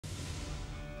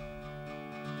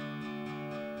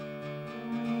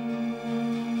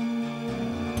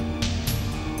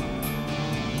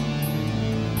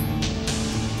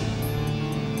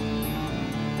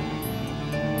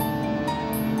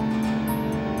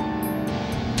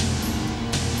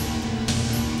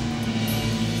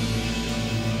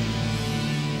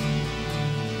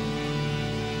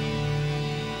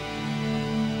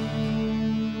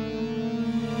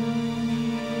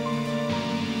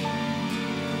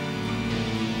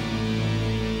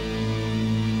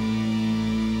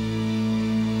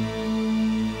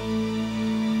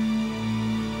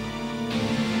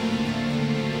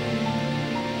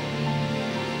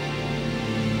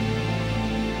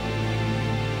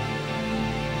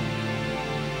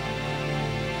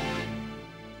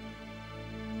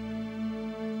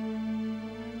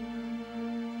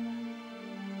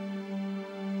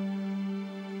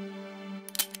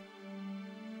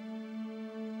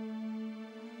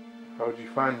How'd you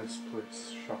find this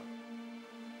place, Sean?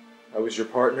 I was your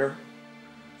partner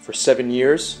for 7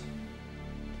 years.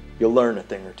 You'll learn a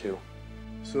thing or two.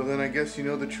 So then I guess you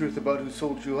know the truth about who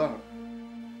sold you out.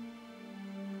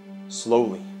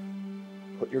 Slowly.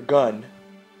 Put your gun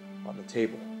on the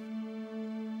table.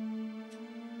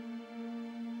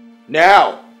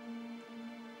 Now!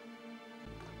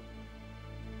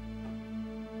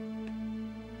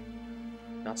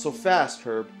 Not so fast,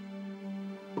 Herb.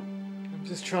 I'm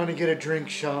just trying to get a drink,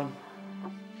 Sean.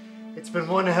 It's been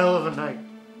one hell of a night.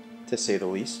 To say the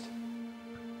least.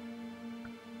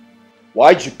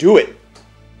 Why'd you do it?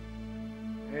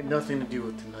 It had nothing to do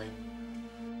with tonight.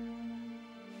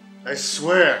 I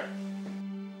swear.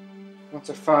 Once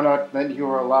I found out that you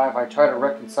were alive, I tried to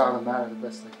reconcile the matter the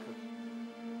best I could.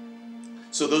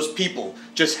 So those people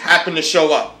just happened to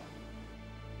show up.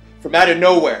 From out of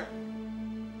nowhere.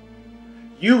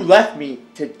 You left me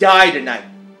to die tonight.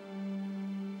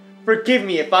 Forgive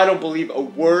me if I don't believe a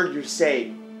word you're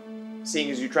saying,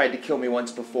 seeing as you tried to kill me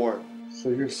once before. So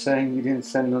you're saying you didn't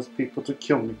send those people to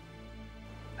kill me?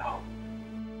 No.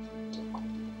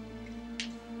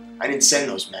 I didn't send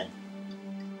those men.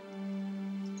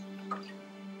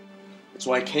 That's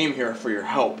why I came here, for your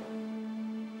help.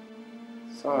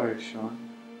 Sorry, Sean.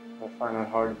 I find that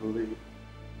hard to believe,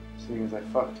 seeing as I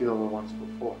fucked you over once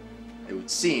before. It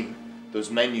would seem those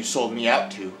men you sold me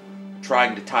out to are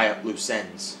trying to tie up loose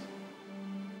ends.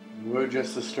 We're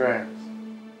just the strands.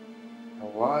 Now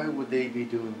why would they be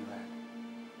doing that?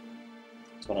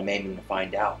 That's what I'm aiming to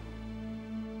find out.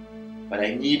 But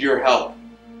I need your help.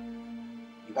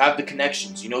 You have the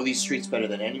connections. You know these streets better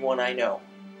than anyone I know.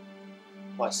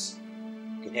 Plus,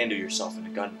 you can handle yourself in a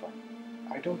gunfight.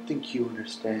 I don't think you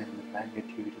understand the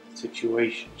magnitude of the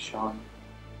situation, Sean.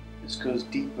 This goes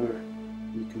deeper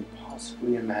than you can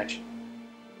possibly imagine.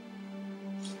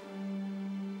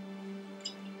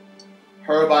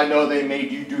 Herb, I know they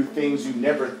made you do things you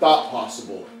never thought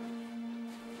possible.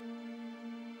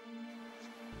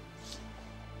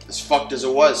 As fucked as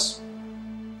it was,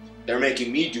 they're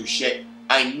making me do shit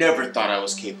I never thought I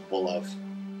was capable of.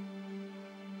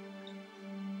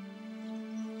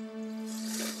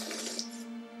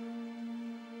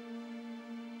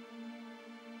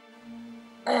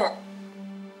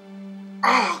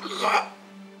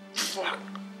 Fuck.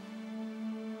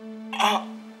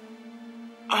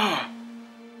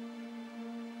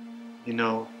 You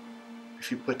know,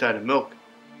 if you put that in milk,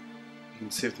 you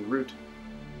can save the root.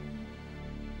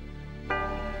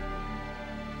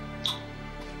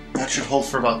 That should hold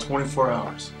for about 24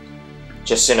 hours.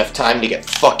 Just enough time to get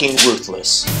fucking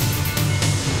ruthless.